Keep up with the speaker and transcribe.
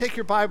Take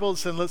your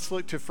Bibles and let's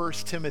look to 1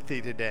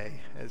 Timothy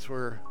today as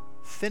we're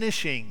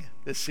finishing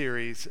the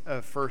series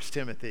of 1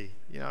 Timothy.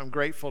 I'm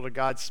grateful to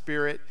God's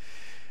Spirit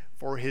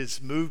for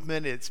His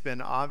movement. It's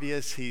been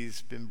obvious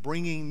He's been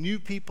bringing new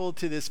people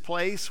to this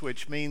place,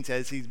 which means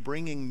as He's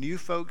bringing new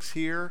folks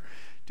here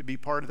to be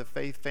part of the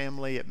faith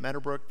family at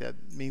Meadowbrook,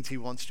 that means He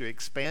wants to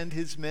expand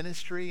His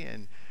ministry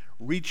and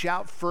reach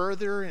out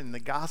further in the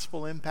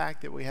gospel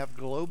impact that we have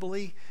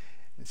globally.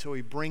 And so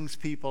He brings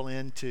people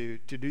in to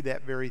do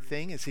that very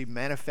thing as He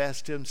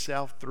manifests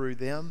Himself through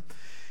them.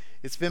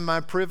 It's been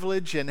my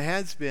privilege and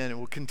has been and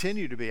will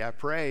continue to be, I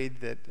pray,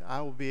 that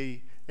I will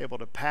be able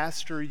to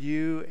pastor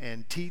you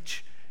and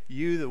teach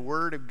you the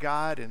Word of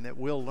God and that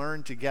we'll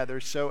learn together.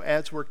 So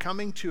as we're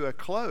coming to a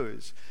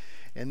close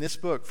in this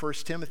book, 1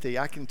 Timothy,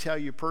 I can tell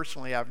you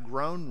personally I've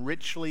grown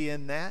richly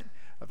in that.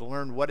 I've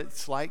learned what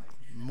it's like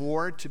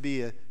more to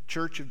be a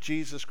church of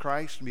Jesus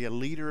Christ and be a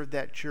leader of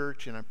that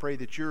church. And I pray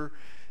that you're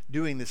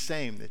doing the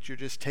same, that you're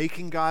just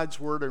taking God's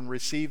Word and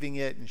receiving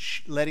it and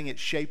letting it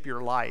shape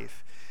your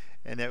life,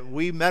 and that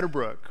we,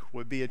 Meadowbrook,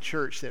 would be a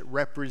church that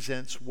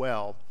represents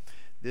well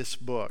this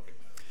book.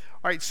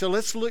 All right, so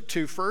let's look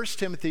to 1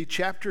 Timothy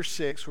chapter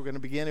 6. We're going to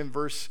begin in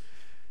verse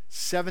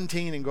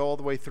 17 and go all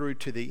the way through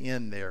to the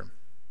end there.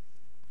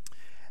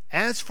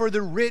 As for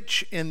the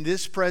rich in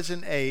this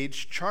present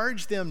age,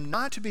 charge them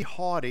not to be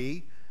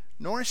haughty,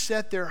 nor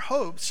set their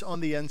hopes on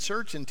the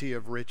uncertainty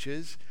of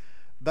riches,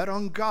 but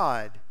on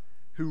God,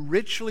 who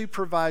richly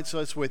provides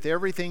us with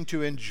everything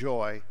to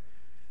enjoy.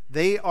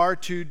 They are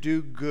to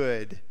do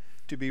good,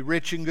 to be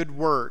rich in good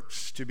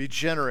works, to be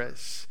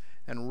generous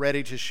and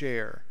ready to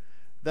share,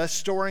 thus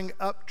storing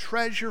up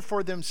treasure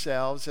for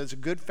themselves as a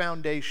good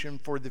foundation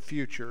for the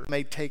future,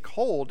 may take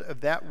hold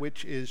of that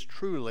which is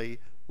truly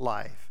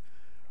life.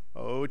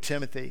 O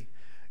Timothy,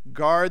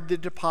 guard the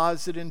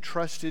deposit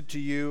entrusted to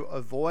you.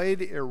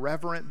 Avoid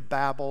irreverent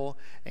babble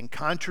and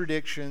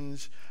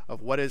contradictions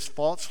of what is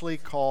falsely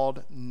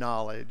called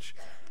knowledge,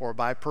 for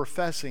by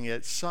professing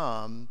it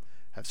some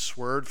have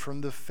swerved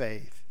from the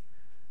faith.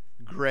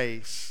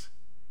 Grace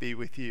be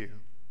with you.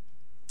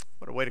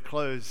 What a way to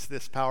close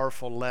this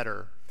powerful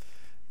letter.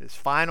 His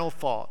final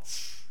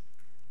thoughts.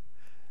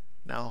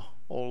 Now,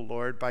 O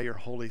Lord, by your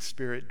Holy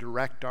Spirit,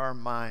 direct our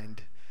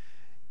mind.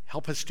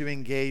 Help us to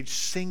engage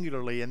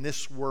singularly in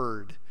this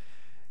word,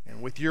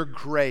 and with your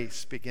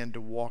grace begin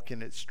to walk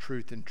in its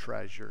truth and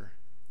treasure.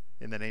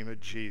 In the name of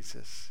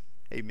Jesus,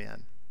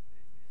 amen.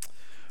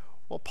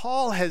 Well,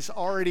 Paul has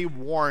already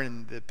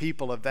warned the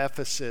people of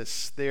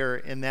Ephesus there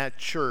in that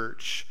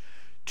church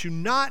to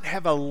not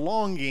have a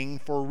longing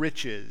for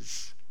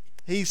riches.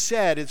 He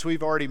said, as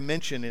we've already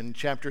mentioned in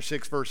chapter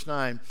 6, verse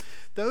 9,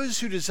 those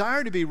who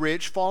desire to be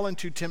rich fall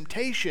into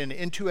temptation,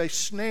 into a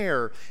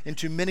snare,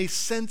 into many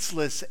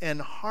senseless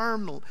and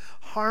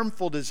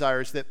harmful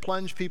desires that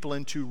plunge people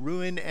into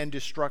ruin and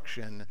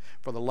destruction.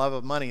 For the love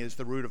of money is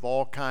the root of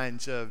all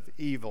kinds of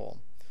evil.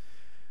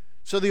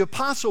 So the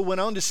apostle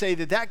went on to say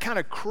that kind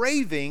of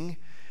craving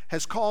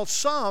has caused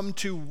some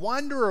to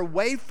wander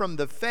away from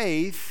the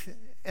faith,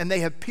 and they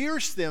have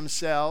pierced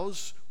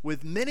themselves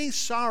with many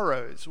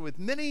sorrows, with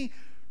many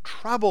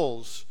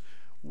troubles,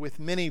 with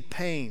many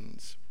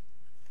pains.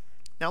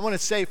 Now, I want to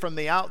say from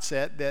the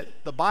outset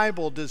that the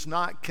Bible does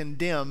not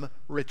condemn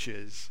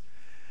riches.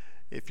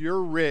 If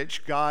you're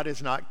rich, God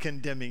is not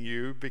condemning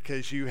you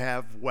because you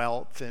have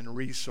wealth and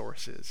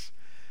resources.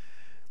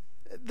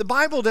 The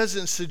Bible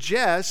doesn't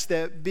suggest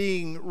that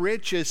being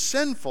rich is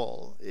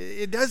sinful.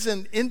 It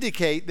doesn't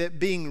indicate that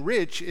being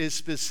rich is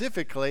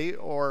specifically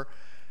or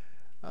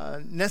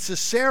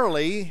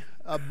necessarily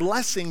a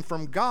blessing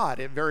from God.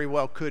 It very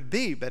well could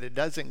be, but it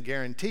doesn't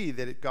guarantee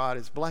that God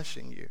is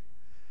blessing you.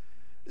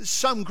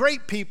 Some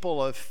great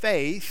people of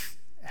faith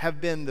have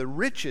been the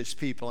richest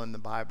people in the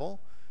Bible,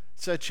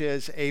 such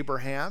as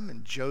Abraham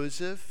and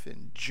Joseph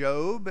and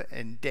Job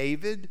and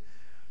David,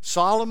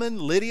 Solomon,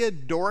 Lydia,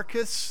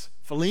 Dorcas,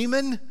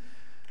 Philemon.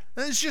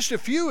 There's just a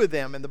few of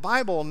them, and the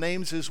Bible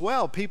names as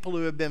well people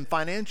who have been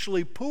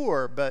financially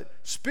poor but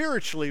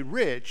spiritually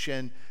rich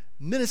and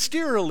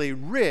ministerially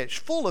rich,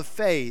 full of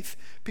faith.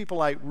 People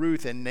like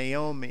Ruth and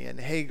Naomi and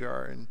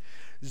Hagar and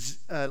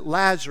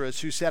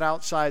Lazarus, who sat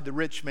outside the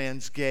rich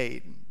man's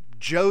gate,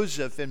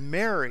 Joseph and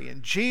Mary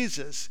and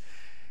Jesus.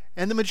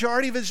 And the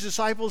majority of his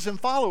disciples and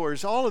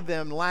followers, all of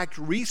them lacked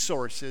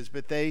resources,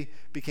 but they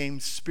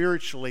became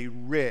spiritually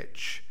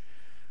rich.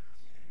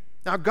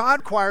 Now,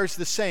 God requires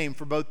the same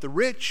for both the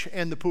rich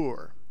and the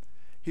poor.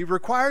 He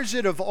requires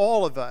it of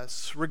all of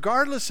us,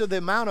 regardless of the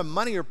amount of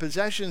money or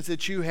possessions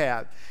that you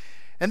have.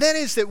 And that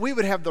is that we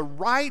would have the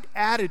right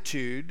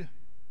attitude,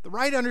 the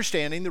right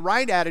understanding, the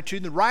right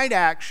attitude, the right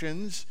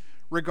actions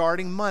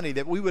regarding money,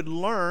 that we would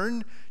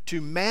learn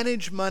to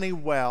manage money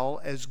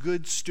well as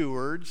good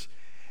stewards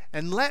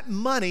and let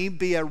money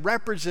be a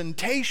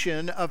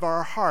representation of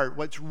our heart,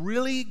 what's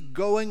really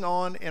going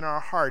on in our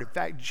heart. In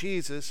fact,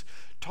 Jesus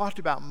talked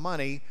about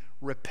money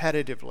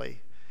repetitively.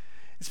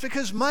 It's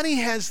because money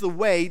has the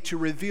way to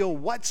reveal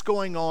what's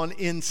going on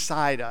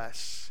inside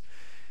us.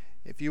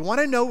 If you want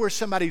to know where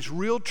somebody's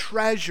real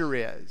treasure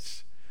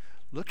is,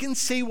 Look and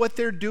see what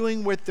they're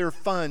doing with their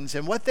funds,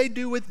 and what they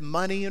do with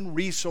money and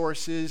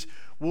resources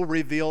will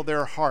reveal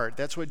their heart.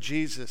 That's what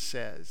Jesus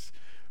says.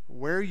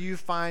 Where you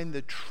find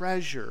the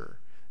treasure,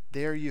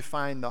 there you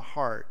find the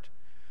heart.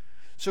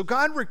 So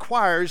God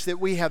requires that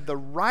we have the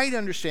right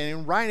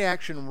understanding, right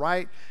action,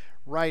 right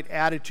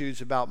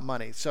attitudes about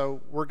money.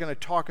 So we're going to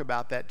talk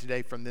about that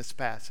today from this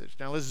passage.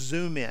 Now let's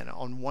zoom in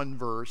on one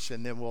verse,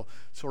 and then we'll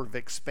sort of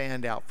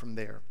expand out from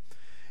there.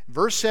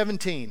 Verse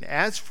 17,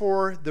 as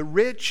for the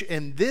rich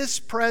in this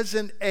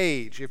present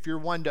age, if you're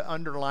one to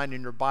underline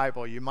in your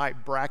Bible, you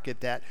might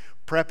bracket that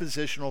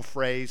prepositional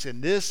phrase,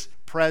 in this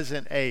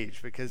present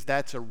age, because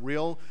that's a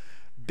real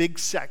big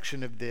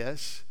section of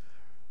this.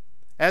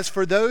 As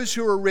for those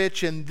who are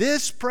rich in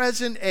this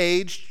present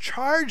age,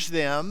 charge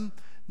them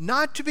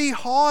not to be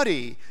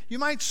haughty. You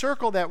might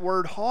circle that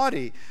word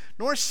haughty,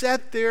 nor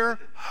set their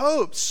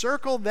hopes.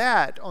 Circle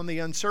that on the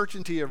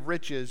uncertainty of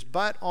riches,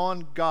 but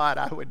on God.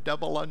 I would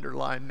double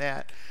underline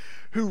that,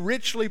 who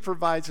richly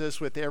provides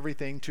us with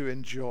everything to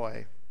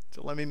enjoy.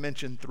 So let me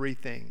mention three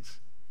things.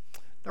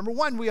 Number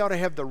one, we ought to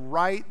have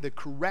the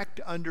correct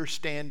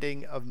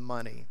understanding of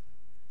money.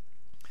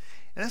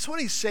 And that's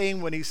what he's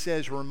saying when he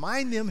says,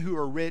 remind them who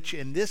are rich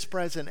in this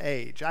present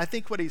age. I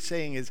think what he's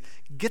saying is,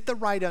 get the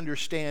right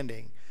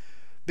understanding.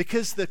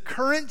 Because the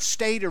current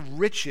state of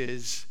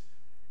riches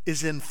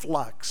is in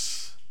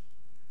flux.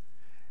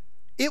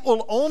 It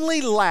will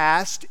only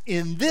last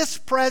in this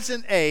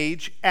present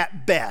age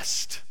at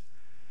best.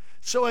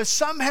 So if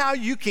somehow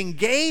you can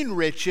gain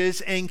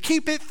riches and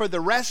keep it for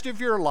the rest of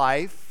your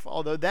life,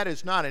 although that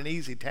is not an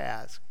easy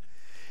task,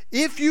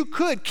 if you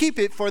could keep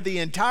it for the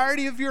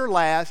entirety of your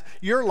life,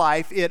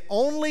 it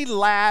only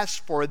lasts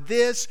for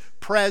this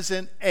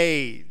present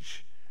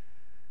age.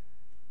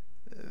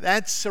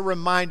 That's a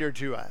reminder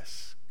to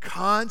us.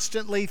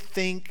 Constantly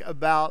think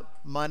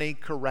about money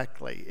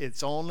correctly.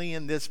 It's only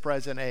in this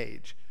present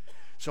age.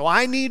 So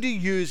I need to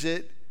use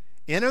it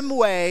in a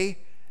way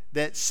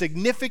that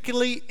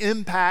significantly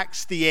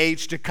impacts the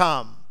age to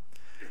come.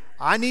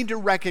 I need to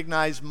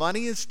recognize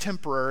money is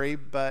temporary,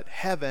 but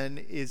heaven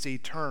is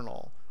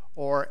eternal,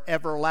 or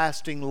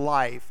everlasting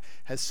life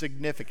has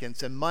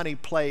significance, and money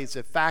plays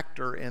a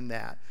factor in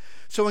that.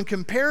 So in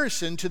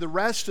comparison to the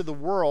rest of the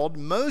world,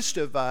 most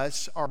of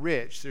us are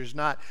rich. There's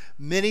not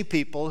many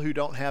people who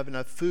don't have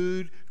enough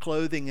food,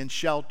 clothing, and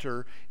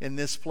shelter in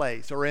this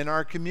place or in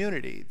our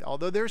community,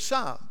 although there's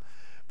some.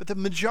 But the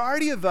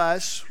majority of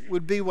us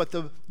would be what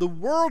the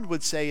world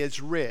would say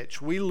is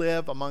rich. We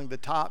live among the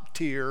top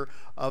tier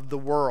of the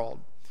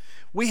world.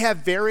 We have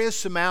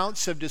various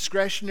amounts of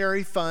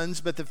discretionary funds,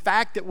 but the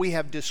fact that we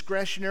have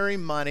discretionary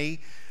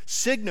money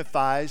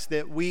signifies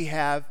that we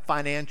have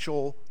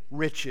financial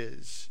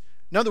riches.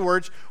 In other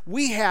words,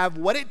 we have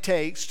what it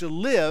takes to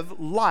live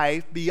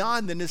life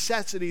beyond the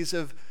necessities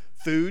of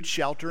food,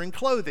 shelter, and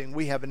clothing.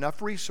 We have enough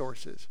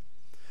resources.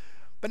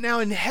 But now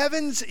in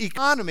heaven's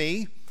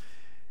economy,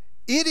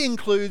 it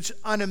includes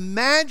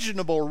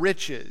unimaginable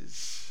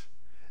riches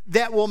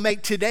that will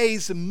make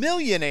today's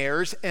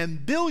millionaires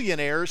and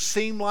billionaires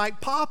seem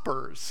like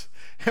paupers.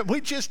 And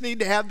we just need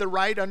to have the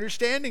right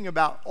understanding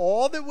about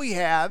all that we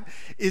have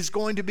is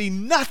going to be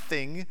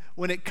nothing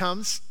when it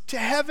comes to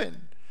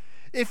heaven.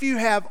 If you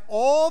have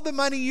all the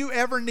money you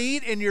ever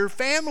need and your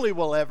family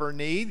will ever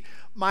need,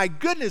 my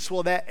goodness,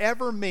 will that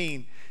ever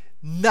mean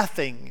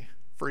nothing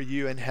for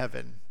you in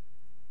heaven?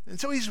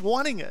 And so he's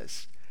wanting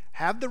us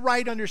have the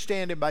right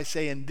understanding by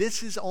saying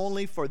this is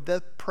only for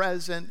the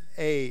present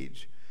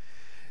age.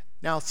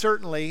 Now,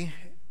 certainly,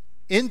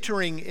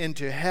 entering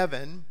into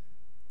heaven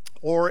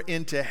or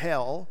into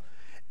hell,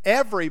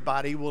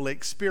 everybody will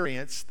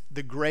experience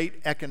the great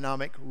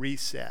economic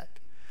reset.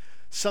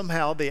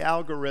 Somehow the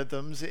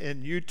algorithms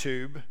in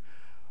YouTube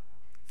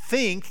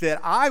think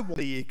that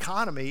the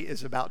economy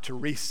is about to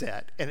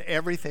reset and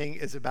everything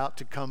is about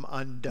to come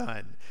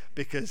undone,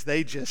 because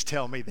they just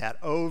tell me that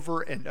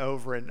over and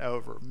over and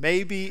over.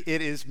 Maybe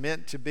it is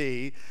meant to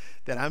be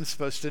that I'm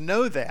supposed to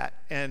know that,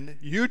 and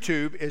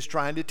YouTube is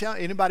trying to tell.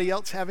 Anybody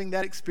else having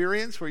that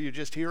experience where you're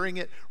just hearing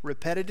it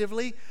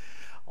repetitively?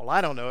 Well,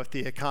 I don't know if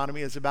the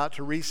economy is about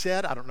to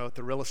reset. I don't know if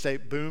the real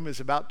estate boom is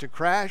about to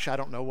crash. I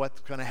don't know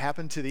what's going to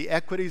happen to the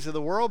equities of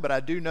the world, but I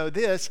do know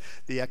this: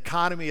 the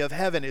economy of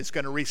heaven is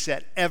going to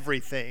reset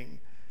everything.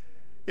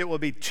 It will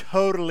be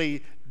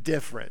totally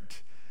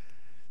different.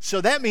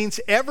 So that means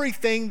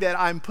everything that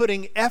I'm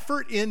putting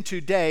effort in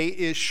today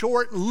is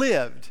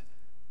short-lived,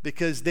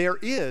 because there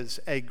is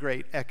a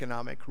great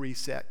economic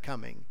reset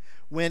coming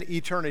when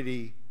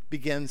eternity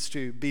begins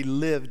to be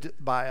lived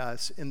by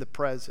us in the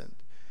present.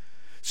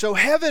 So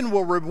heaven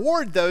will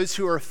reward those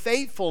who are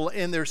faithful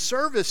in their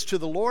service to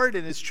the Lord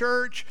and His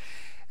church,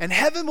 and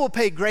heaven will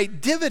pay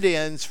great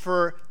dividends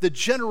for the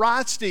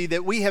generosity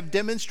that we have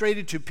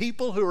demonstrated to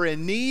people who are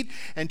in need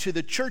and to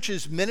the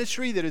church's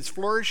ministry that is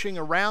flourishing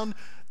around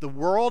the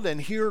world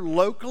and here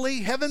locally.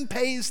 Heaven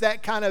pays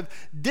that kind of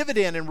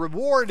dividend and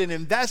reward and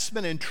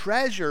investment and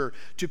treasure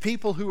to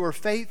people who are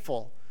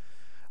faithful.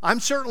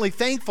 I'm certainly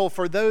thankful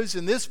for those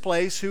in this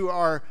place who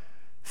are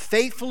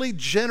faithfully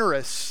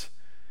generous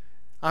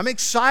I'm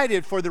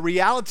excited for the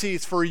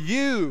realities for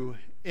you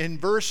in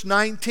verse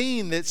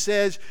 19 that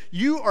says,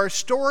 you are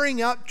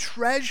storing up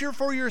treasure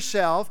for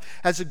yourself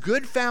as a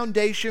good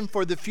foundation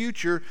for the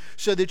future,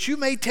 so that you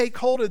may take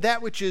hold of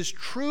that which is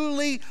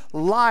truly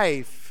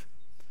life.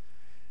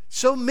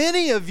 So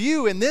many of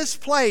you in this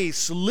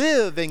place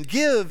live and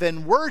give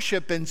and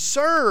worship and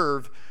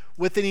serve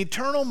with an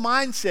eternal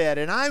mindset,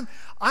 and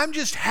I'm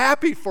just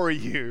happy for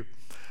you.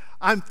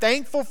 I'm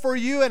thankful for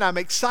you, and I'm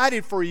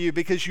excited for you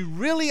because you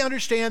really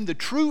understand the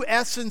true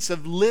essence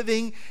of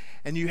living,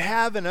 and you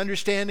have an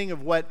understanding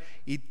of what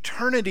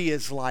eternity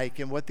is like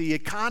and what the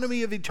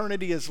economy of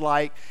eternity is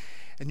like,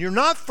 and you're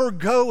not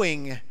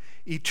forgoing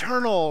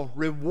eternal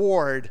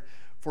reward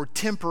for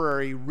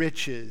temporary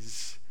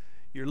riches.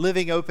 You're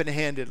living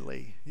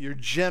open-handedly. You're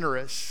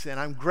generous, and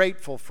I'm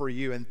grateful for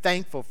you and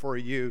thankful for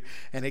you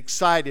and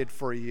excited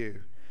for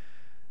you.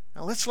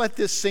 Now let's let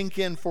this sink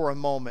in for a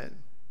moment.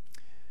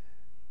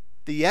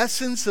 The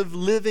essence of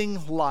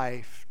living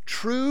life,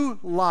 true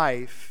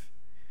life,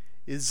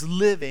 is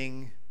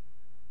living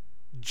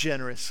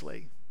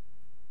generously.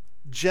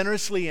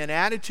 Generously in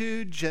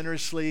attitude,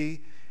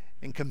 generously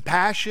in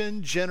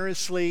compassion,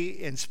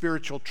 generously in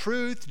spiritual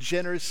truth,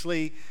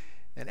 generously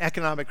in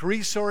economic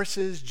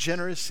resources,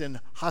 generous in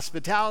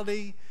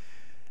hospitality.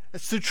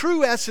 It's the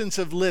true essence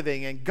of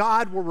living, and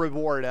God will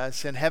reward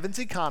us, and heaven's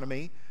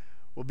economy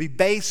will be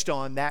based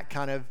on that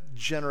kind of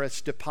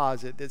generous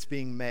deposit that's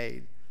being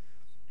made.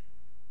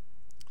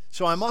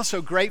 So I'm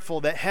also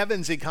grateful that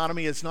heaven's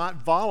economy is not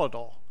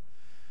volatile.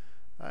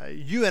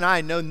 You and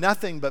I know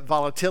nothing but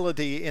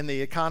volatility in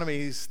the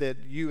economies that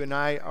you and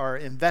I are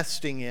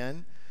investing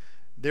in.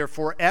 They're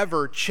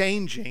forever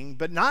changing,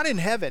 but not in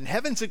heaven.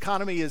 Heaven's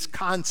economy is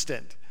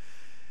constant.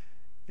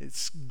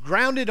 It's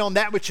grounded on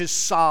that which is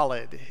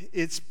solid.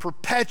 It's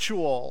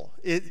perpetual.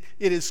 It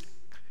is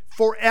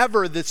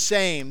forever the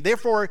same.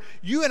 Therefore,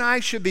 you and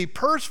I should be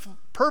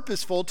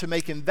purposeful to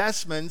make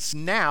investments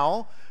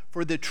now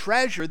for the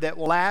treasure that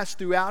will last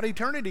throughout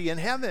eternity in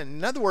heaven.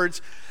 In other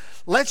words,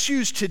 let's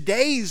use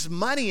today's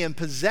money and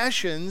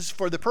possessions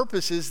for the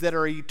purposes that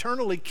are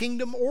eternally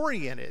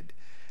kingdom-oriented,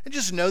 and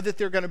just know that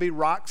they're going to be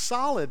rock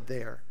solid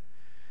there.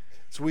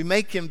 So we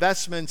make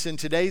investments in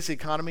today's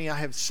economy. I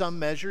have some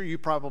measure, you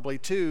probably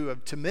too,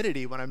 of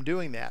timidity when I'm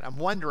doing that. I'm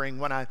wondering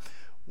when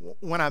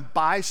I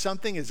buy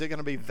something, is it going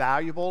to be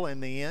valuable in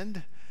the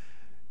end?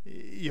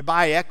 You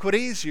buy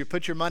equities, you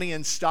put your money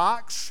in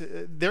stocks,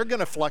 they're going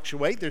to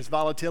fluctuate. There's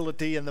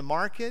volatility in the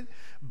market.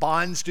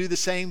 Bonds do the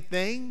same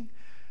thing.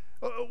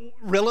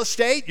 Real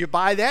estate, you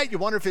buy that, you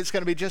wonder if it's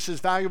going to be just as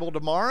valuable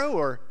tomorrow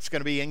or it's going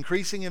to be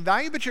increasing in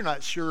value, but you're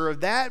not sure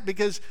of that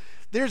because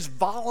there's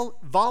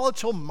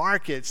volatile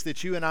markets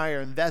that you and I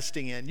are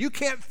investing in. You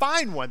can't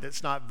find one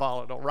that's not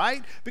volatile,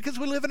 right? Because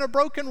we live in a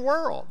broken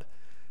world.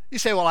 You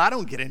say, well, I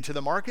don't get into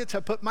the markets. I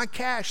put my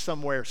cash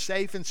somewhere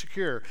safe and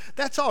secure.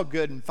 That's all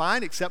good and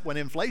fine, except when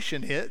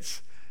inflation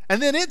hits.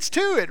 And then it's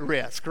too at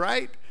risk,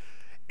 right?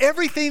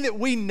 Everything that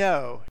we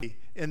know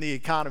in the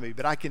economy,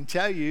 but I can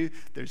tell you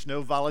there's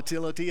no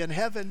volatility in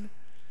heaven.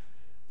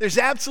 There's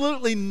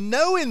absolutely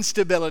no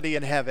instability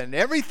in heaven.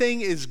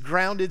 Everything is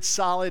grounded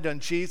solid on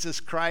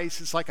Jesus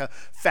Christ. It's like a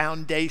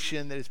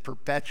foundation that is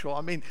perpetual.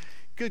 I mean,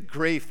 good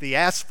grief, the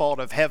asphalt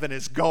of heaven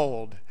is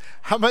gold.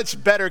 How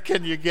much better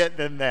can you get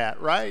than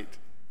that, right?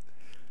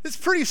 It's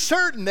pretty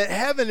certain that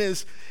heaven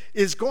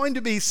is going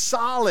to be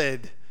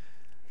solid.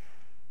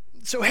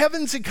 So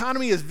heaven's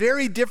economy is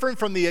very different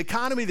from the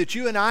economy that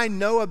you and I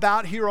know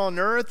about here on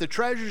earth. The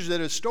treasures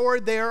that are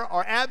stored there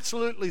are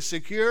absolutely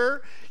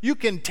secure. You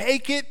can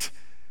take it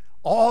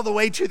all the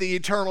way to the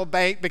eternal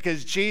bank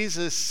because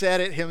Jesus said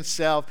it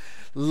himself.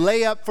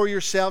 Lay up for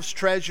yourselves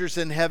treasures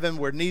in heaven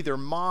where neither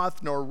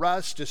moth nor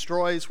rust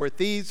destroys, where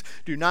thieves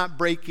do not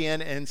break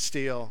in and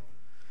steal.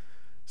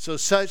 So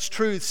such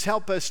truths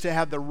help us to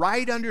have the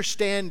right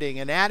understanding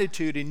and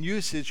attitude and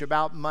usage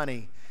about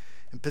money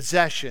and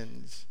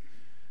possessions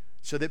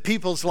so that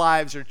people's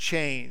lives are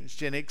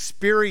changed and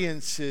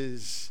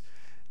experiences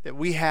that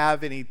we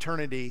have in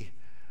eternity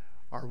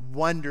are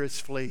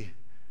wondrously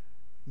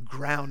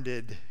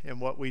grounded in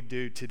what we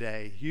do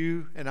today.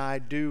 You and I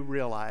do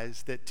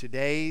realize that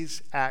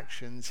today's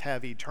actions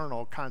have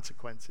eternal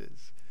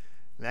consequences.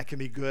 And that can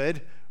be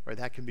good or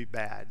that can be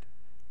bad.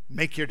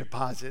 Make your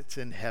deposits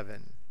in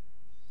heaven.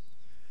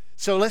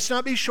 So let's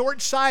not be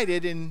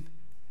short-sighted in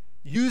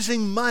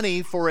using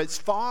money for its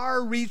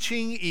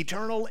far-reaching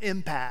eternal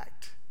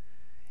impact.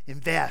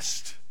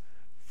 Invest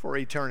for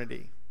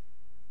eternity.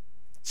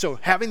 So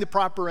having the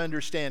proper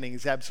understanding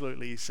is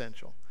absolutely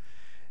essential.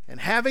 And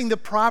having the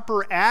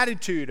proper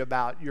attitude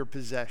about your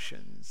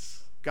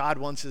possessions, God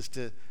wants us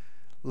to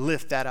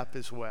lift that up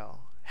as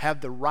well.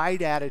 Have the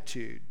right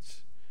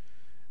attitudes.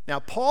 Now,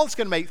 Paul's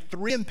going to make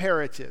 3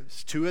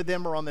 imperatives. 2 of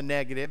them are on the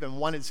negative and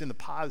 1 is in the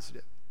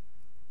positive.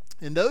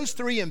 And those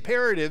 3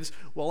 imperatives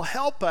will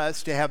help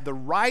us to have the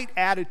right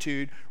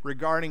attitude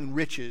regarding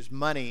riches,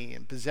 money,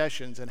 and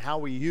possessions and how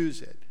we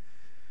use it.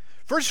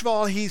 First of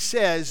all, he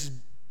says,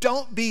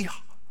 don't be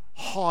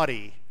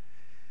haughty.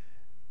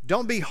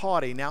 Don't be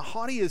haughty. Now,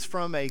 haughty is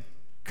from a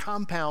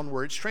compound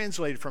word. It's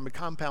translated from a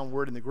compound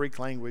word in the Greek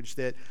language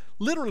that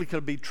literally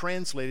could be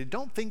translated,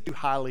 don't think too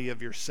highly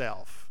of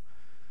yourself.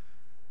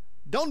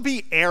 Don't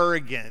be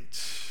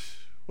arrogant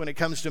when it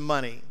comes to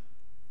money.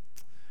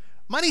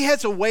 Money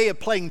has a way of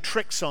playing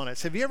tricks on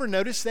us. Have you ever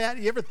noticed that?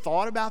 You ever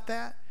thought about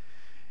that?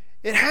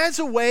 It has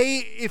a way,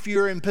 if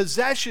you're in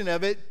possession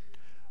of it,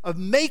 of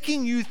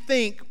making you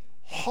think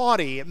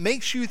haughty. It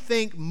makes you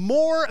think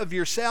more of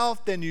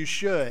yourself than you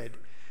should.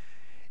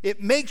 It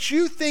makes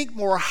you think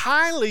more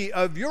highly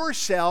of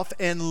yourself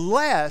and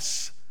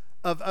less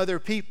of other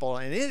people.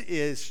 And it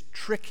is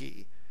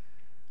tricky.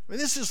 I mean,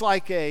 this is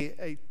like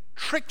a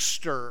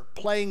trickster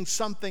playing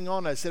something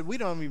on us that we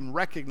don't even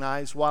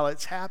recognize while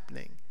it's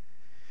happening.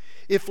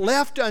 If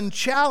left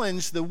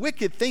unchallenged, the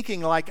wicked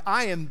thinking like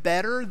I am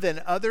better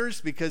than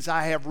others because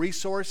I have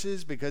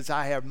resources, because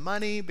I have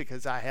money,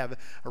 because I have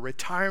a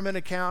retirement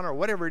account or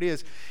whatever it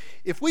is,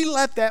 if we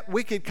let that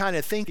wicked kind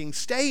of thinking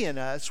stay in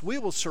us, we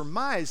will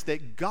surmise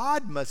that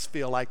God must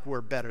feel like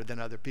we're better than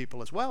other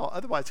people as well.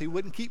 Otherwise, he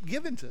wouldn't keep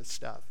giving to us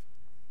stuff.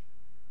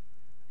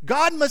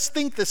 God must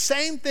think the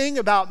same thing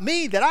about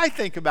me that I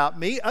think about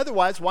me.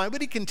 Otherwise, why would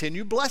he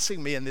continue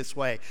blessing me in this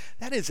way?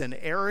 That is an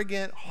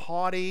arrogant,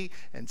 haughty,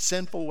 and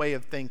sinful way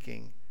of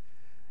thinking.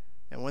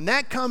 And when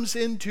that comes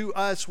into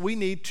us, we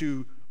need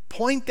to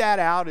point that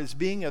out as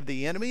being of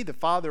the enemy, the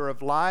father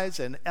of lies,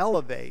 and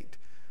elevate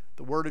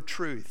the word of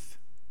truth.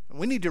 And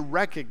we need to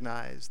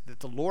recognize that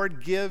the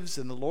Lord gives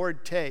and the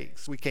Lord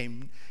takes. We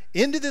came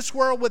into this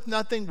world with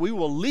nothing. We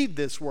will leave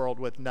this world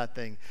with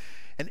nothing.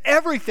 And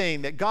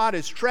everything that God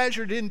has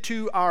treasured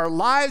into our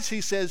lives, he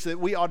says that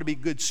we ought to be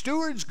good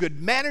stewards, good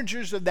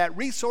managers of that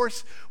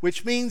resource,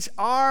 which means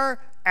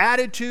our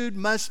attitude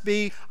must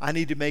be, I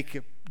need to make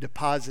a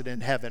deposit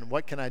in heaven.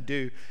 What can I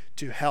do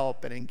to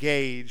help and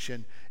engage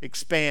and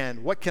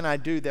expand? What can I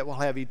do that will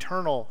have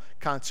eternal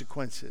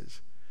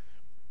consequences?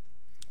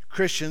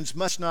 Christians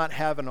must not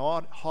have an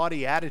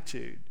haughty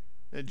attitude.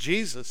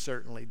 Jesus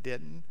certainly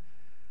didn't.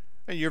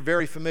 And you're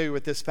very familiar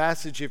with this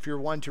passage if you're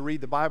one to read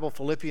the Bible,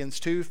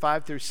 Philippians 2,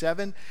 5 through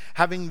 7.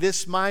 Having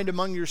this mind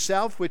among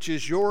yourself, which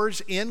is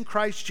yours in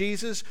Christ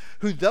Jesus,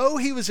 who though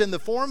he was in the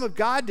form of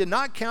God, did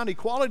not count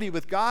equality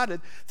with God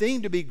a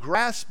thing to be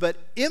grasped, but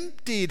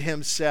emptied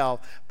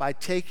himself by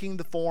taking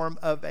the form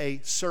of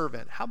a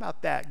servant. How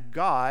about that?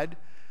 God,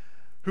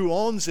 who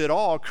owns it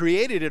all,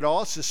 created it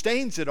all,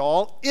 sustains it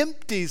all,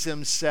 empties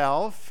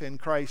himself in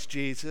Christ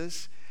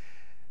Jesus.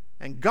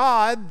 And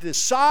God, the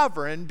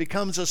sovereign,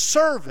 becomes a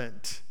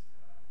servant.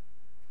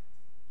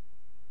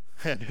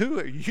 And who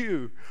are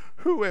you?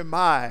 Who am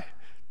I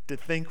to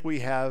think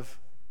we have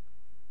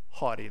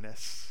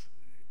haughtiness?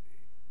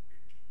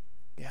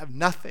 We have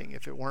nothing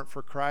if it weren't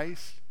for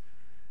Christ.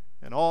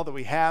 And all that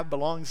we have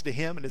belongs to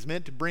him and is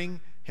meant to bring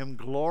him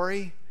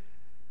glory.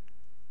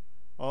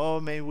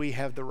 Oh, may we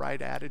have the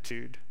right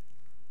attitude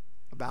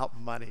about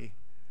money.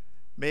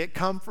 May it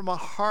come from a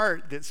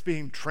heart that's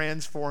being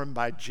transformed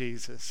by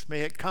Jesus.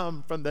 May it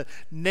come from the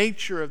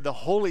nature of the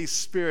Holy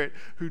Spirit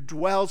who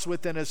dwells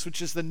within us,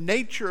 which is the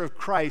nature of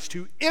Christ,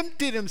 who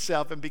emptied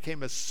himself and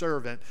became a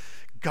servant.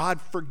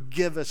 God,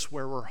 forgive us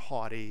where we're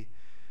haughty.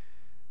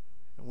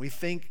 And we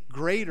think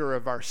greater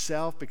of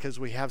ourselves because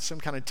we have some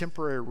kind of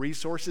temporary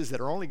resources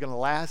that are only going to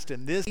last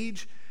in this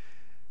age.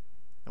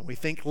 And we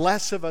think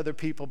less of other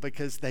people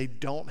because they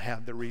don't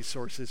have the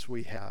resources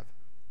we have.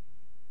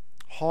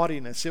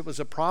 Haughtiness. It was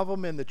a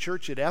problem in the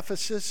church at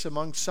Ephesus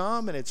among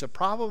some, and it's a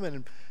problem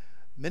in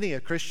many a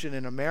Christian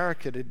in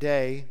America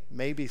today,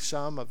 maybe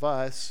some of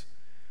us.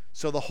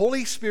 So the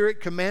Holy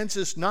Spirit commands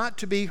us not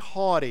to be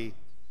haughty.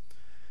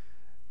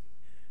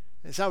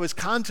 As I was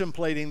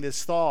contemplating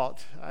this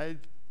thought, I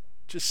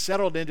just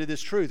settled into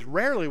this truth.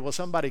 Rarely will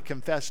somebody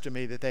confess to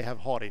me that they have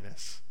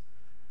haughtiness.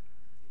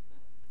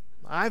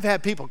 I've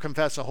had people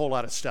confess a whole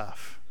lot of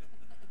stuff.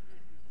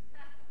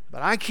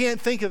 But I can't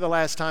think of the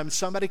last time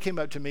somebody came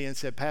up to me and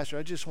said, Pastor,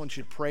 I just want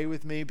you to pray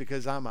with me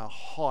because I'm a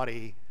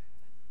haughty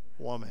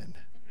woman.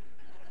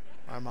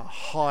 I'm a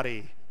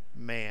haughty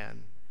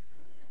man.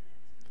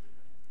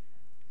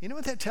 You know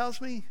what that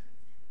tells me?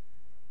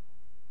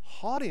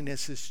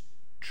 Haughtiness is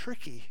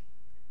tricky.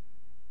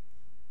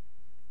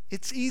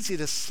 It's easy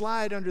to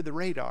slide under the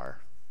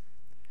radar.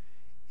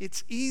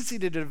 It's easy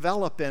to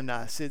develop in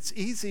us. It's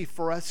easy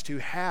for us to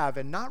have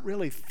and not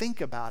really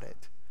think about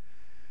it.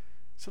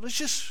 So let's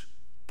just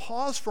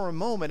pause for a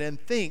moment and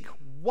think,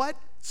 what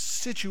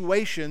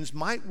situations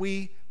might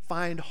we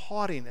find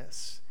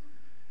haughtiness?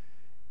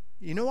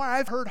 You know where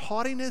I've heard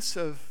haughtiness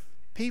of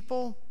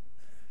people?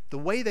 The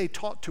way they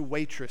talk to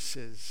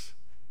waitresses.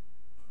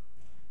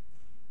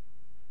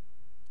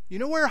 You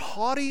know where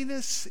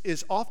haughtiness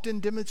is often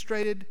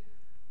demonstrated?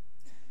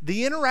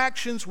 The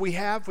interactions we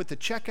have with the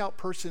checkout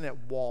person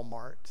at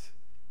Walmart.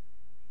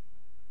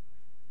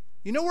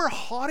 You know where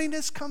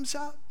haughtiness comes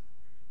up?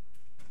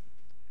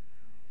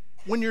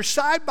 When you're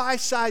side by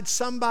side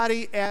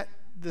somebody at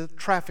the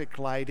traffic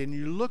light and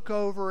you look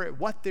over at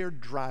what they're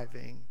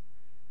driving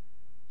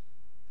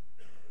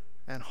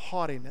and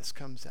haughtiness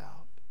comes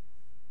out.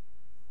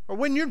 Or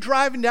when you're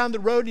driving down the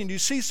road and you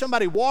see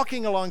somebody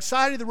walking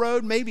alongside of the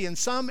road, maybe in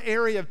some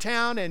area of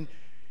town, and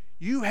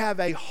you have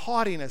a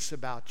haughtiness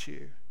about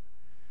you.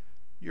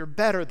 You're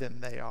better than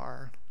they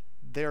are.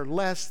 They're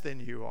less than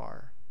you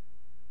are.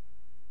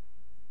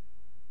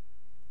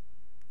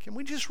 Can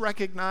we just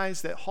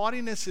recognize that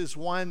haughtiness is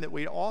one that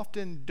we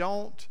often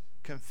don't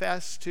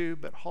confess to,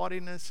 but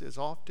haughtiness is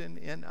often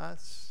in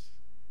us?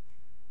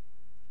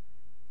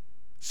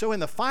 So in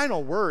the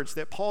final words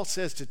that Paul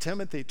says to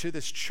Timothy, to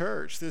this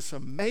church, this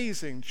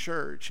amazing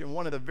church in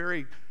one of the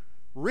very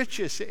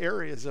richest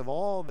areas of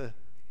all the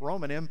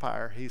Roman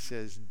Empire, he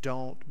says,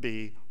 don't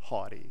be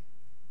haughty.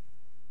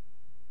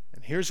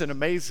 And here's an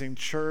amazing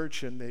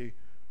church in the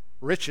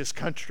richest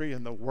country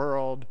in the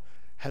world,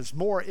 has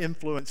more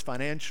influence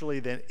financially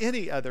than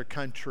any other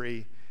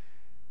country.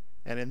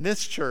 And in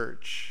this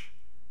church,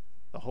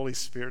 the Holy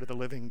Spirit of the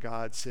living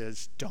God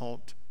says,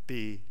 don't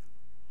be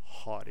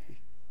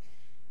haughty.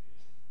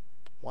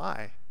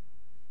 Why?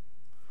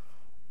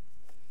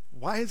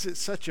 Why is it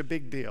such a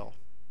big deal?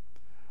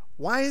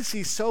 Why is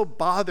he so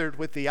bothered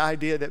with the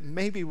idea that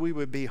maybe we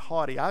would be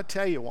haughty? I'll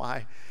tell you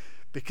why.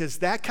 Because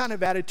that kind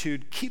of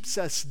attitude keeps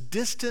us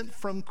distant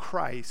from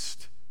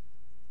Christ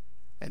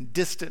and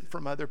distant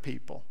from other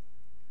people.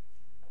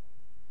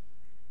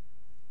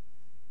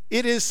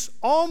 It is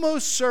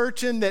almost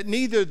certain that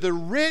neither the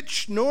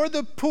rich nor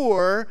the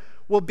poor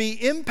will be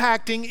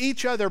impacting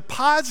each other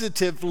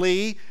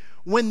positively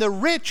when the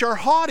rich are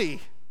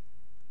haughty.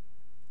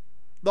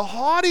 The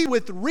haughty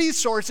with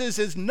resources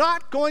is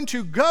not going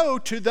to go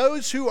to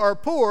those who are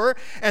poor,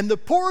 and the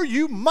poor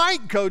you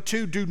might go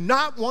to do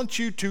not want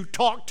you to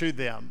talk to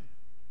them.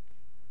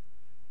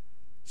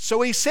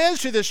 So he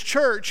says to this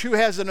church, who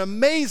has an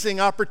amazing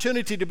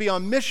opportunity to be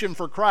on mission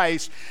for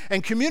Christ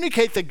and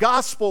communicate the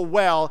gospel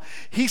well,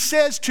 he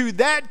says to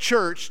that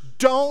church,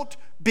 don't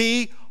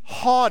be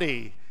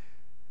haughty.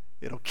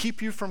 It'll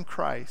keep you from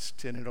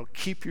Christ, and it'll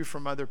keep you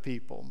from other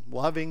people,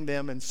 loving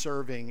them and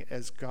serving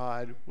as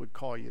God would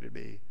call you to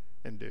be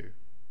and do.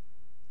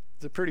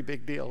 It's a pretty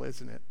big deal,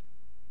 isn't it?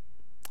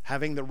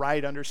 Having the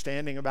right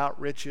understanding about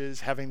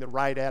riches, having the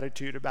right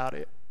attitude about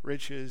it,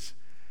 riches.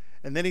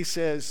 And then he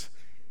says,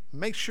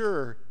 make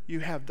sure you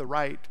have the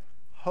right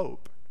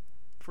hope.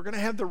 If we're going to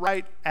have the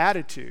right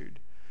attitude,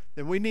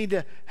 then we need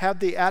to have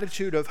the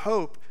attitude of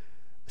hope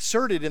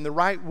asserted in the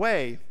right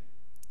way.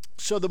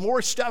 So the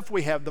more stuff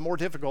we have, the more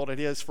difficult it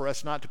is for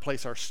us not to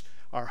place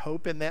our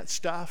hope in that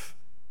stuff.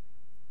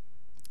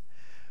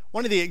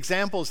 One of the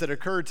examples that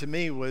occurred to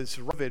me was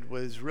COVID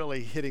was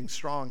really hitting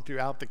strong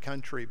throughout the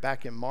country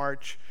back in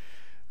March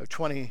of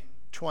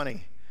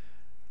 2020.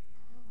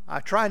 I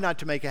try not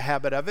to make a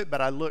habit of it,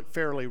 but I look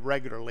fairly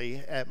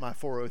regularly at my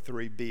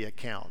 403B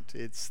account.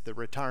 It's the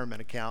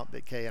retirement account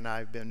that Kay and I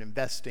have been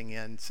investing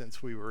in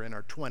since we were in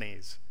our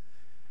 20s.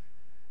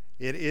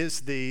 It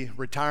is the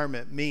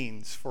retirement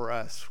means for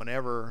us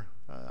whenever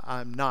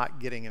I'm not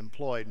getting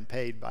employed and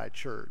paid by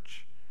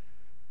church.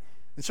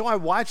 And so I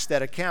watch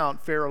that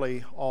account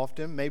fairly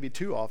often, maybe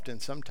too often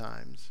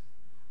sometimes.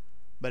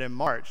 But in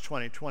March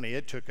 2020,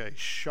 it took a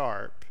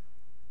sharp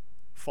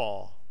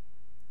fall.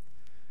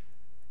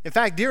 In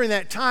fact, during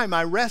that time,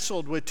 I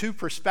wrestled with two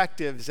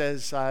perspectives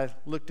as I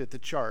looked at the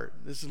chart.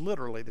 This is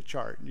literally the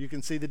chart. You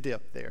can see the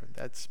dip there.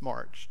 That's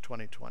March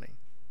 2020.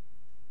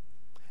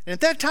 And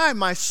at that time,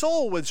 my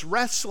soul was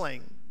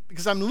wrestling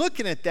because I'm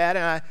looking at that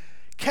and I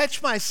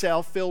catch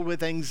myself filled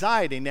with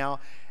anxiety.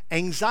 Now,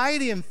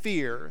 anxiety and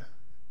fear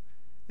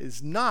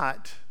is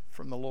not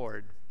from the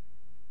Lord.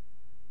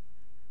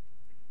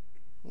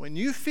 When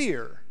you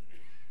fear,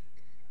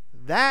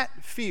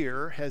 that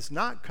fear has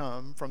not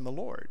come from the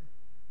Lord.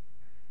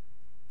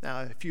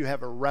 Now, if you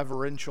have a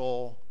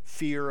reverential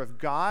fear of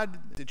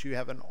God, that you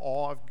have an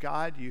awe of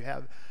God, you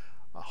have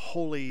a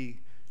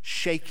holy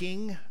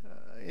shaking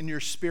in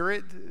your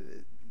spirit,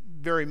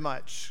 very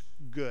much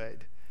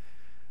good.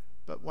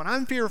 But when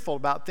I'm fearful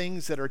about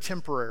things that are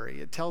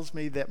temporary, it tells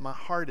me that my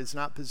heart is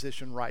not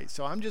positioned right.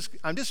 So I'm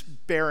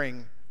just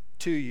bearing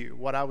to you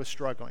what I was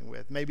struggling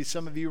with. Maybe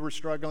some of you were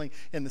struggling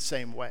in the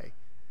same way.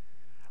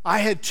 I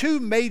had two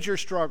major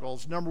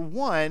struggles. Number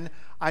one,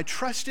 I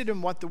trusted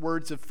in what the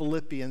words of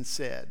Philippians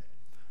said.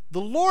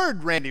 The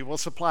Lord, Randy, will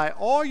supply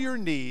all your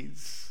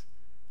needs,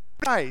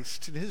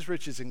 Christ and his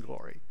riches and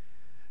glory.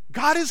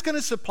 God is going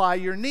to supply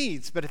your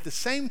needs, but at the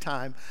same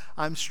time,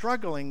 I'm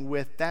struggling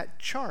with that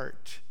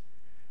chart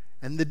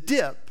and the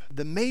dip,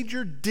 the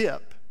major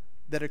dip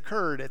that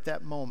occurred at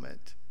that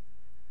moment.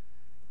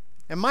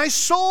 And my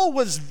soul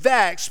was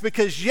vexed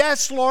because,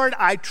 yes, Lord,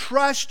 I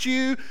trust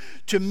you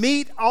to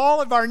meet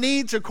all of our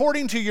needs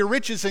according to your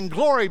riches and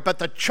glory, but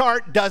the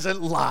chart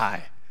doesn't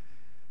lie.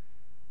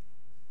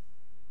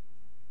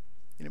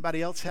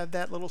 Anybody else have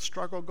that little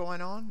struggle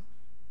going on?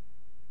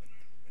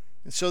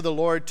 And so the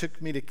Lord took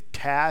me to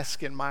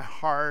task in my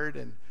heart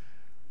and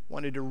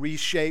wanted to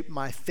reshape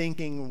my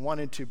thinking,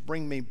 wanted to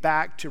bring me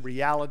back to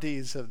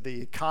realities of the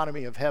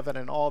economy of heaven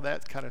and all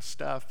that kind of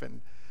stuff.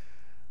 And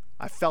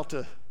I felt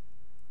a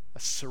a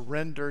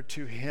surrender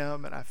to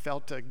Him, and I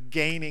felt a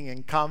gaining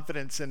in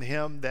confidence in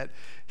Him that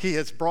He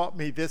has brought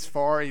me this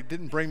far. He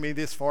didn't bring me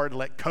this far to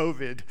let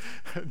COVID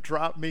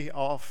drop me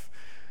off.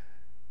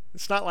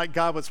 It's not like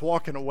God was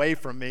walking away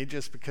from me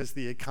just because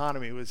the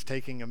economy was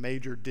taking a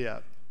major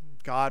dip.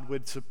 God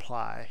would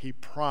supply. He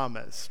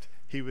promised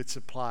He would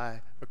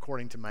supply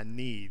according to my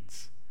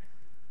needs.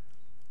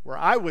 Where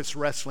I was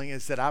wrestling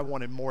is that I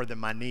wanted more than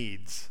my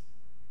needs.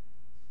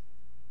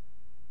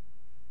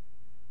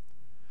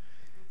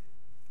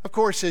 Of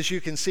course, as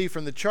you can see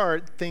from the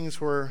chart, things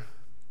were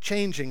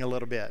changing a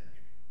little bit.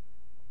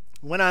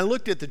 When I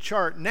looked at the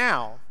chart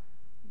now,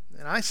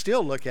 and I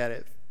still look at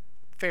it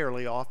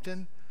fairly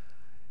often,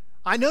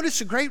 I noticed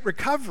a great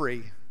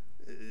recovery.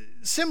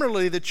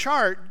 Similarly, the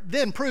chart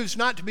then proves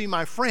not to be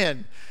my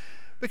friend,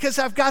 because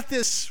I've got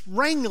this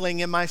wrangling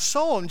in my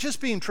soul, and just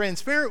being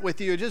transparent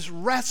with you, just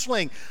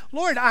wrestling.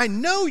 Lord, I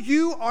know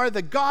you are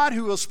the God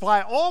who will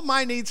supply all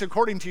my needs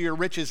according to your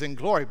riches and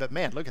glory, but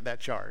man, look at that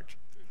chart.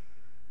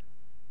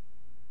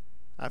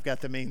 I've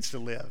got the means to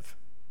live.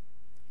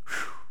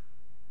 Whew.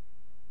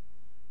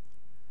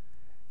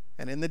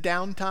 And in the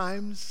down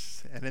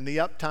times and in the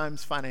up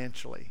times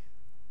financially,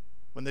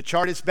 when the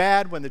chart is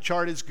bad, when the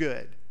chart is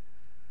good,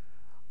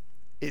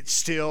 it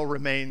still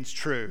remains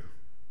true.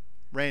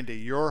 Randy,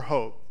 your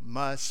hope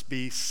must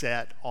be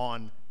set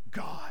on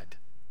God,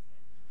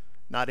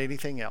 not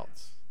anything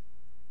else.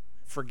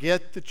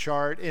 Forget the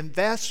chart.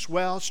 Invest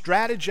well,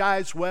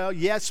 strategize well,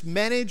 yes,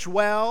 manage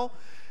well.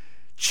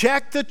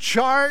 Check the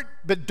chart,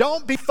 but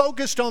don't be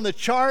focused on the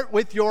chart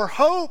with your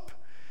hope.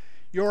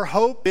 Your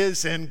hope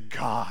is in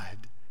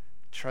God.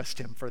 Trust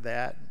Him for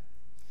that.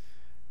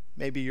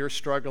 Maybe you're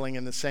struggling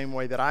in the same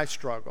way that I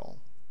struggle.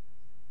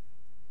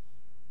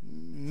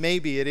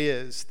 Maybe it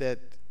is that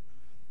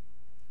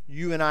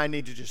you and I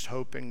need to just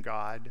hope in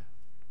God.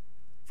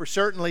 For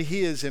certainly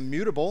He is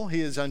immutable.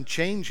 He is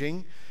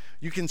unchanging.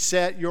 You can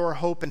set your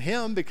hope in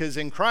Him because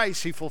in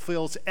Christ He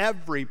fulfills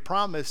every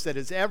promise that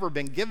has ever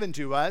been given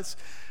to us.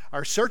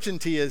 Our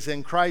certainty is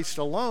in Christ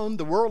alone.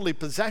 The worldly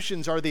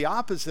possessions are the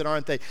opposite,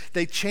 aren't they?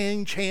 They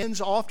change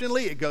hands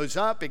oftenly. It goes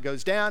up, it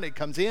goes down, it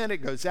comes in, it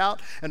goes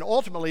out, and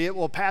ultimately it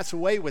will pass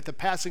away with the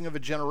passing of a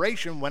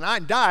generation. When I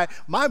die,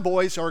 my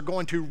boys are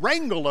going to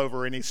wrangle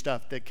over any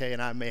stuff that Kay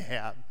and I may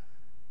have.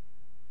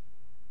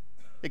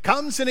 It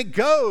comes and it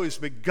goes,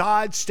 but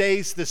God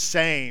stays the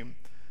same.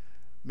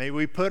 May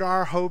we put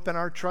our hope and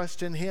our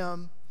trust in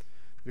Him.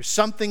 There's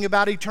something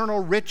about eternal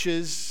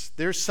riches.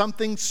 There's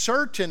something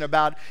certain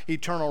about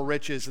eternal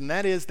riches, and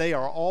that is they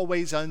are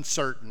always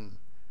uncertain.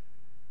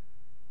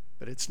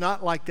 But it's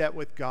not like that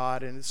with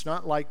God, and it's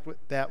not like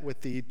that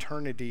with the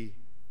eternity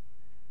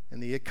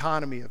and the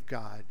economy of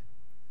God.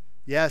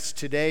 Yes,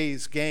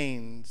 today's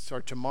gains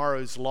are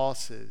tomorrow's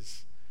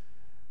losses,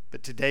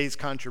 but today's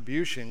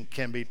contribution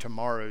can be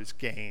tomorrow's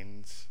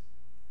gains.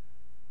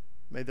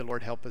 May the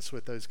Lord help us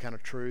with those kind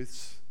of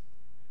truths.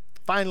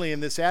 Finally, in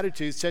this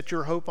attitude, set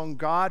your hope on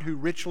God who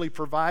richly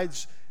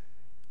provides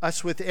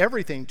us with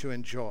everything to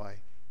enjoy.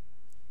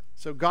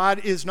 So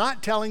God is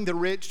not telling the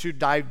rich to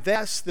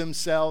divest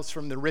themselves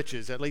from the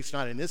riches, at least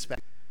not in this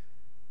passage.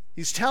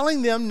 He's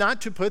telling them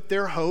not to put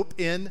their hope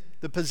in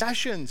the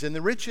possessions and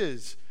the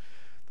riches.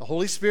 The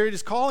Holy Spirit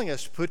is calling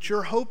us to put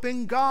your hope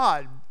in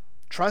God.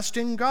 Trust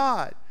in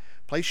God.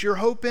 Place your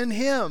hope in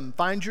Him.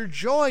 Find your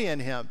joy in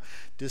Him.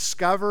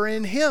 Discover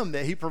in Him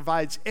that He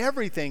provides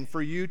everything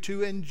for you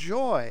to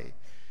enjoy.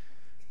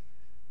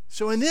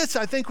 So in this,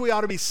 I think we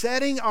ought to be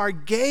setting our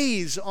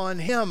gaze on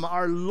Him.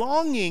 Our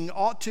longing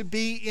ought to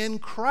be in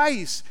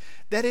Christ.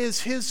 That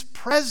is His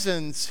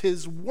presence,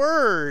 His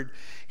Word.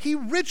 He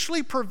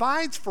richly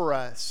provides for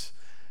us.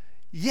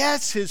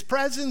 Yes, His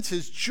presence,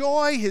 His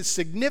joy, His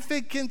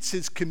significance,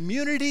 His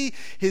community,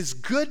 His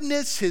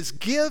goodness, His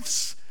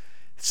gifts,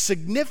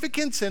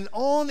 significance, and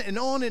on and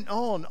on and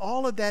on.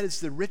 All of that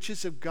is the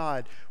riches of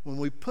God. When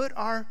we put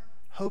our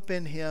hope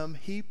in Him,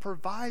 He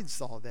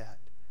provides all that.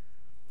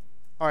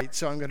 All right,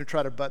 so I'm going to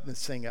try to button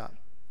this thing up.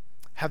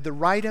 Have the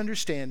right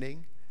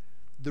understanding,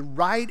 the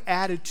right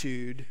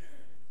attitude,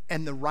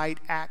 and the right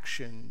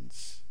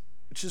actions,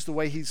 which is the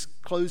way he's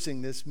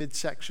closing this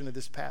midsection of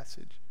this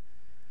passage.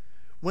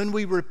 When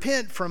we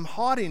repent from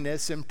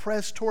haughtiness and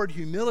press toward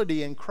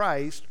humility in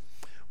Christ,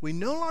 we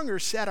no longer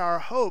set our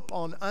hope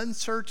on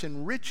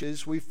uncertain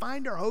riches. We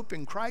find our hope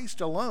in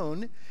Christ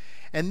alone,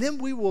 and then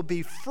we will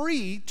be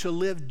free to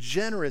live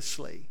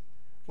generously.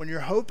 When your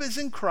hope is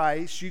in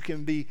Christ, you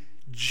can be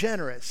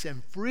generous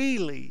and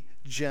freely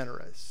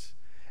generous.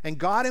 And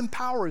God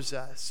empowers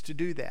us to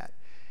do that.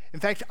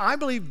 In fact, I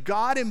believe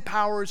God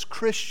empowers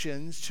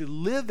Christians to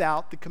live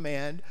out the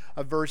command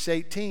of verse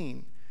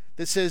 18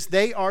 that says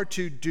they are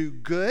to do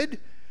good,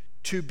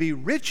 to be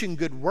rich in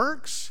good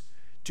works,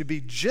 to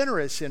be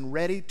generous and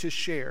ready to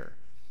share.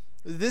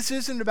 This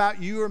isn't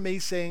about you or me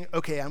saying,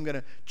 okay, I'm going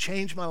to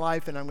change my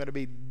life and I'm going to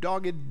be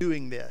dogged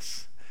doing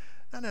this.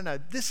 No.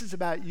 This is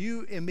about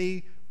you and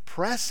me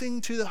pressing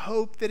to the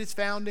hope that is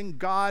found in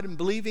God and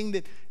believing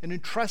that and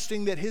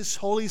entrusting that His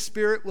Holy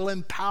Spirit will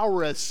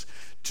empower us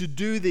to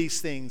do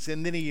these things.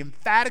 And then he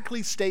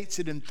emphatically states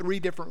it in 3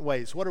 different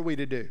ways. What are we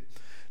to do?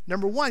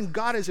 Number 1,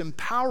 God is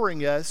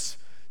empowering us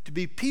to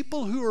be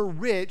people who are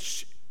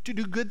rich to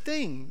do good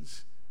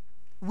things.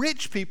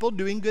 Rich people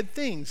doing good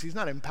things. He's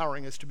not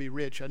empowering us to be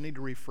rich. I need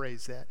to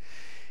rephrase that.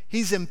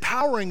 He's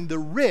empowering the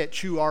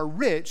rich who are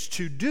rich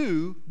to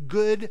do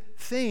good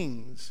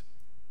things.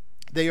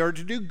 They are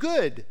to do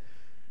good.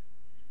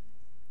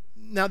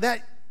 Now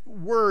that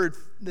word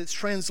that's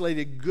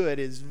translated good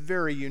is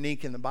very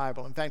unique in the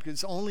Bible. In fact,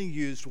 it's only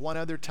used one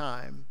other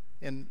time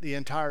in the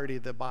entirety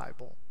of the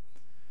Bible.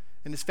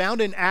 And it's found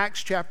in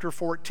Acts chapter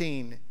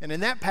 14. And in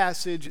that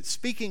passage, it's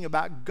speaking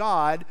about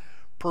God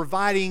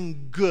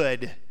providing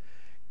good.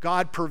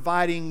 God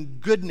providing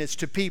goodness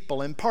to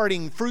people,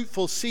 imparting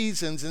fruitful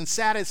seasons and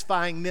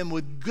satisfying them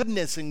with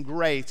goodness and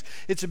grace.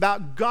 It's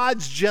about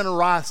God's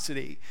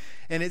generosity.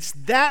 And it's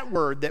that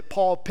word that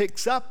Paul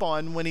picks up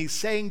on when he's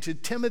saying to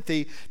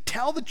Timothy,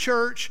 tell the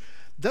church,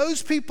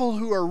 those people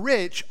who are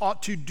rich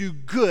ought to do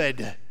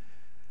good.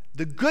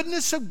 The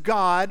goodness of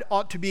God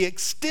ought to be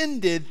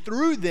extended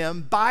through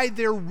them by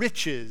their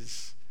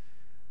riches.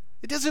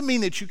 It doesn't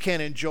mean that you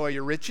can't enjoy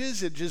your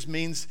riches. It just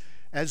means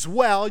as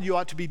well you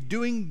ought to be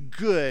doing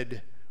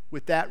good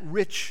with that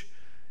rich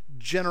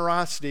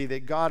generosity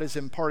that God has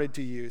imparted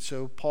to you.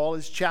 So Paul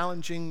is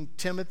challenging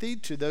Timothy,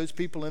 to those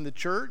people in the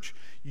church,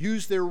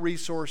 use their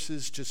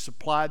resources to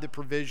supply the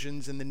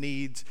provisions and the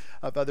needs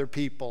of other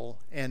people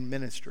and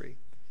ministry.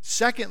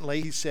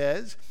 Secondly, he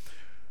says,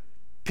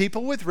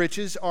 people with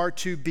riches are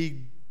to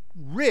be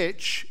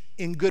rich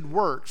in good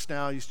works.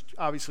 Now, he's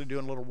obviously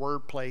doing a little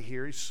wordplay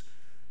here. He's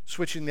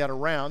switching that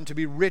around, to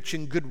be rich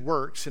in good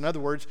works. In other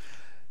words,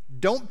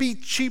 don't be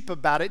cheap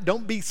about it.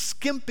 Don't be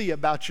skimpy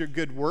about your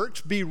good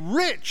works. Be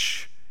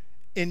rich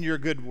in your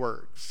good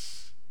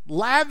works.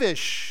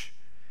 Lavish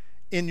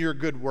in your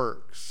good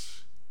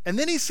works. And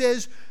then he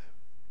says,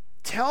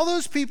 tell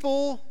those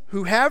people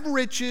who have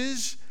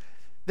riches,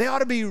 they ought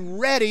to be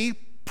ready,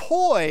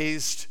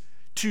 poised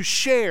to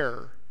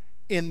share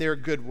in their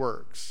good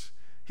works.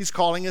 He's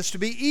calling us to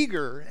be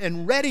eager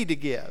and ready to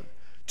give,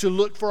 to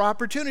look for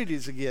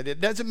opportunities to give. It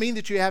doesn't mean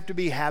that you have to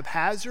be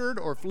haphazard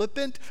or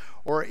flippant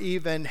or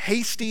even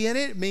hasty in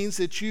it. It means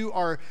that you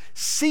are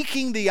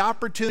seeking the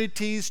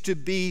opportunities to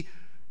be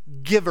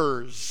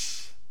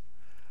givers.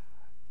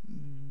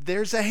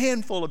 There's a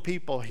handful of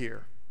people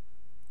here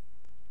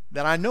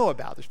that I know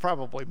about. There's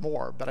probably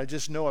more, but I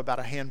just know about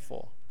a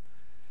handful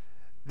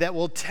that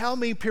will tell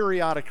me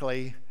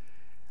periodically,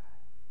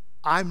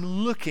 I'm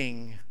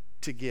looking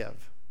to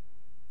give.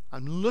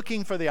 I'm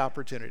looking for the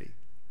opportunity.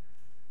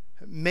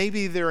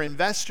 Maybe they're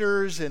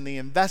investors and the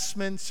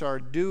investments are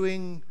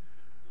doing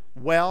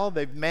well.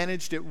 They've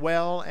managed it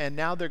well, and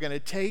now they're going to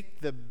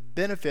take the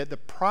benefit, the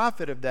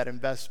profit of that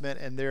investment,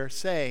 and they're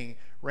saying,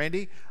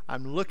 Randy,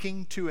 I'm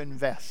looking to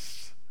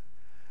invest.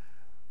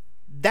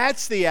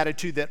 That's the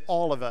attitude that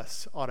all of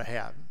us ought to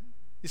have.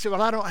 You say,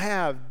 well, I don't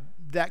have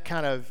that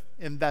kind of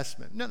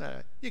investment.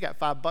 No. You got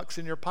 $5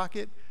 in your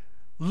pocket.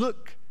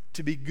 Look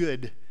to be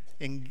good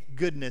in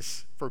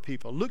goodness for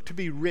people. Look to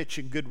be rich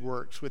in good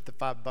works with the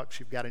 $5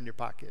 you've got in your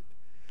pocket.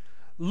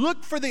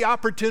 Look for the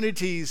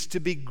opportunities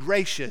to be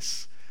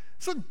gracious.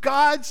 So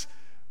God's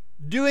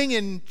doing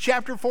in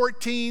chapter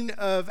 14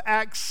 of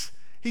Acts,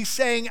 he's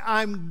saying,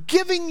 I'm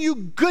giving you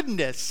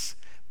goodness.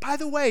 By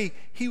the way,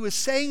 he was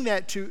saying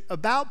that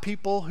about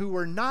people who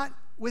were not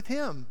with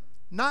him,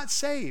 not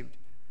saved.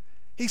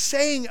 He's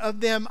saying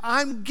of them,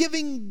 I'm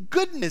giving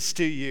goodness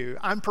to you.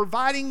 I'm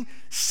providing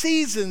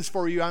seasons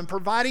for you. I'm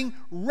providing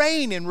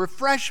rain and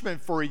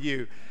refreshment for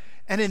you.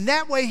 And in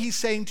that way, he's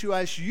saying to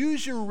us,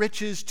 use your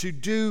riches to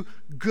do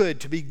good,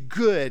 to be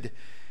good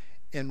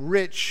and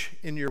rich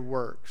in your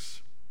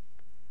works.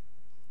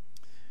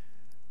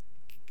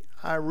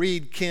 I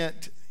read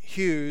Kent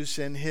Hughes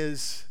and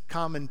his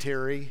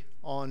commentary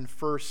on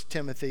 1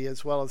 Timothy,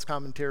 as well as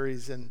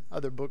commentaries in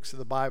other books of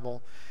the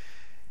Bible.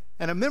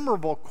 And a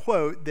memorable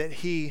quote that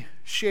he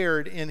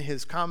shared in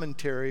his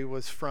commentary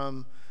was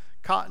from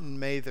Cotton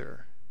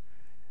Mather.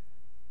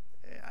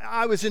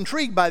 I was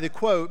intrigued by the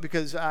quote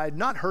because I had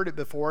not heard it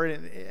before,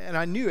 and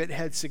I knew it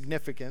had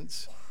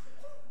significance.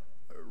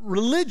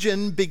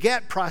 Religion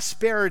begat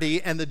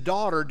prosperity, and the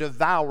daughter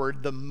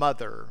devoured the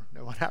mother.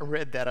 Now, when I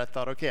read that, I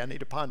thought, okay, I need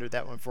to ponder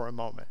that one for a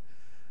moment.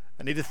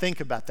 I need to think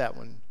about that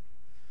one.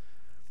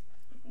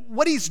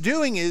 What he's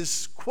doing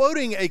is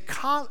quoting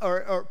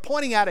or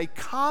pointing out a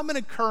common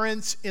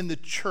occurrence in the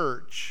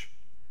church.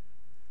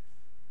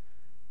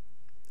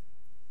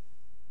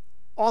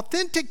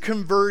 Authentic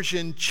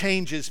conversion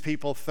changes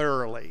people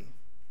thoroughly.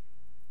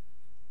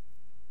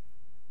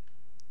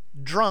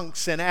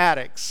 Drunks and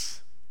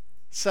addicts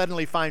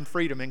suddenly find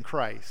freedom in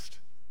Christ.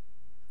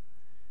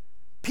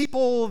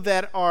 People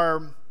that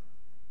are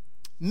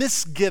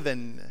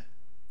misgiven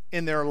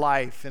in their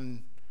life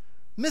and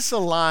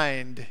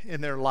misaligned in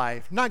their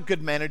life, not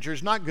good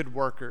managers, not good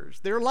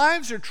workers, their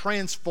lives are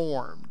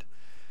transformed.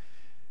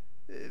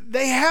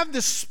 They have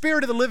the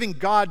Spirit of the living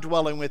God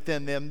dwelling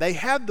within them. They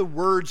have the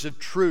words of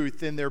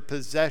truth in their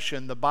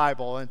possession, the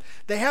Bible, and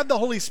they have the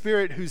Holy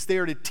Spirit who's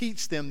there to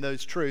teach them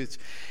those truths.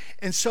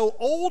 And so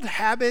old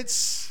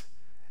habits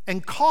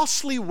and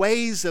costly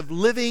ways of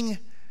living,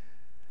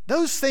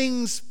 those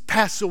things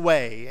pass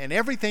away and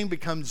everything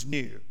becomes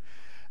new.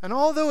 And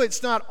although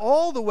it's not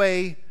all the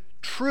way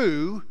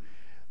true,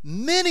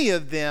 many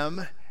of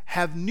them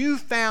have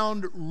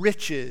newfound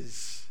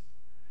riches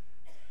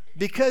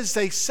because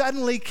they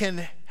suddenly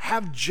can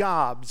have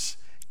jobs,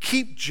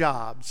 keep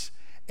jobs,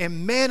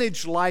 and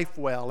manage life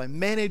well and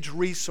manage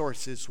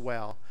resources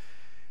well.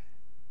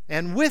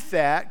 And with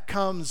that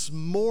comes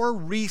more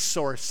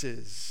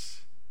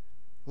resources.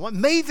 What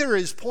Mather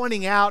is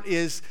pointing out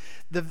is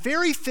the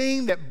very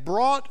thing that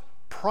brought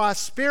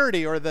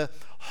prosperity, or the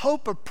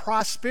hope of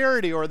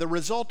prosperity, or the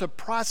result of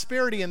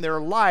prosperity in their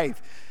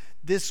life,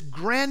 this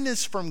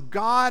grandness from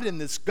God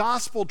and this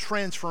gospel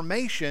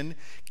transformation,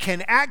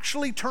 can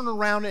actually turn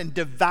around and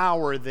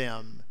devour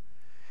them.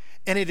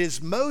 And it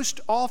is most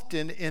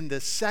often in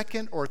the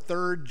second or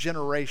third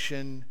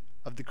generation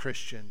of the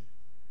Christian.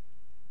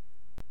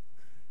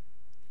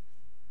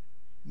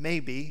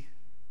 Maybe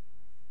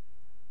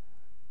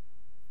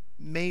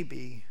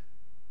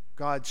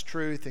God's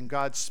truth and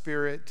God's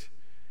Spirit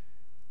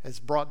has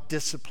brought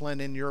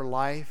discipline in your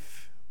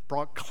life,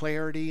 brought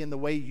clarity in the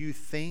way you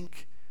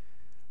think,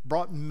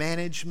 brought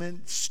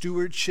management,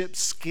 stewardship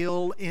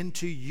skill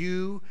into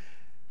you,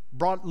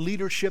 brought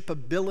leadership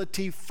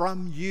ability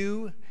from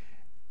you,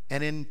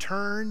 and in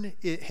turn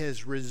it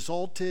has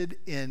resulted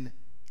in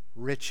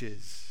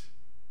riches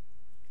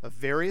of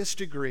various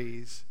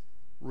degrees,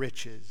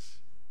 riches.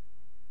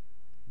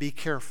 Be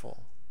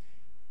careful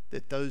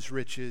that those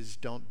riches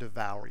don't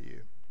devour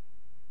you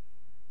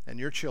and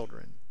your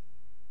children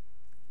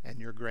and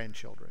your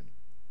grandchildren.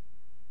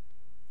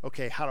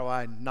 Okay, how do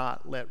I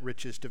not let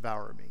riches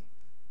devour me?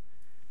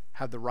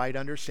 Have the right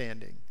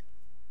understanding,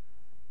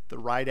 the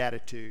right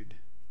attitude,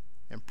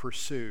 and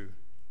pursue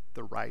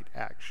the right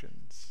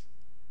actions.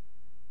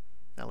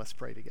 Now let's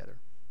pray together.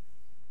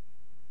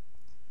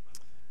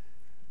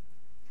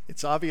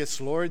 It's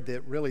obvious, Lord,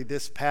 that really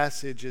this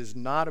passage is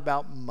not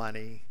about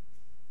money.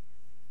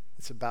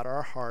 It's about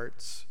our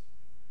hearts.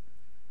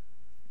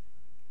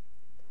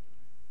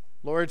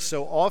 Lord,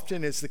 so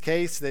often is the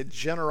case that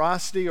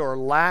generosity or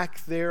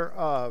lack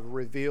thereof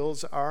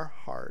reveals our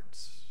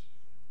hearts.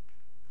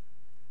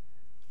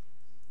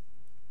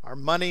 Our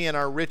money and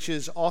our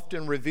riches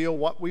often reveal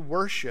what we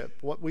worship,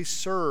 what we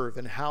serve,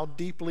 and how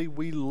deeply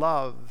we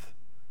love.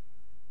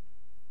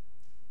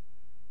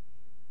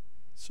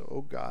 So,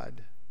 oh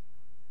God,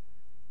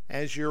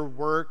 as your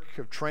work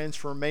of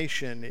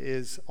transformation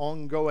is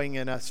ongoing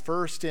in us,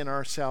 first in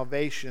our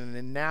salvation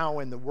and now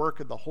in the work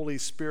of the Holy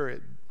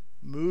Spirit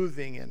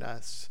moving in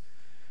us,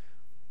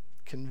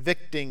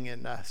 convicting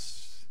in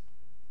us,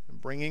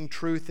 and bringing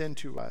truth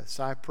into us,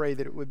 I pray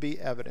that it would be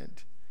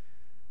evident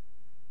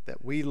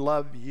that we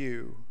love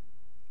you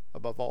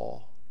above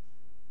all,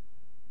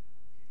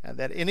 and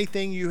that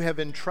anything you have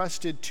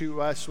entrusted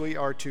to us we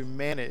are to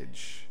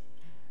manage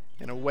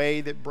in a way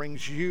that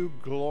brings you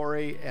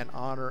glory and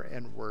honor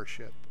and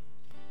worship.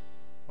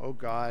 Oh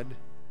God,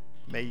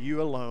 may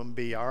you alone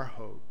be our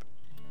hope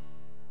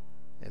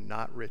and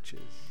not riches.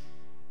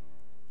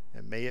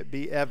 And may it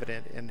be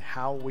evident in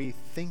how we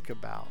think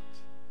about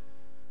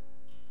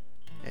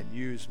and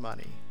use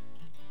money.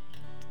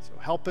 So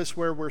help us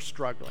where we're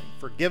struggling.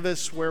 Forgive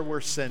us where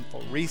we're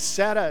sinful.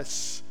 Reset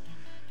us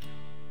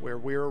where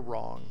we're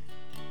wrong,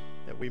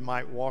 that we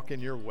might walk in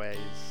your ways.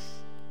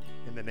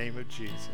 In the name of Jesus.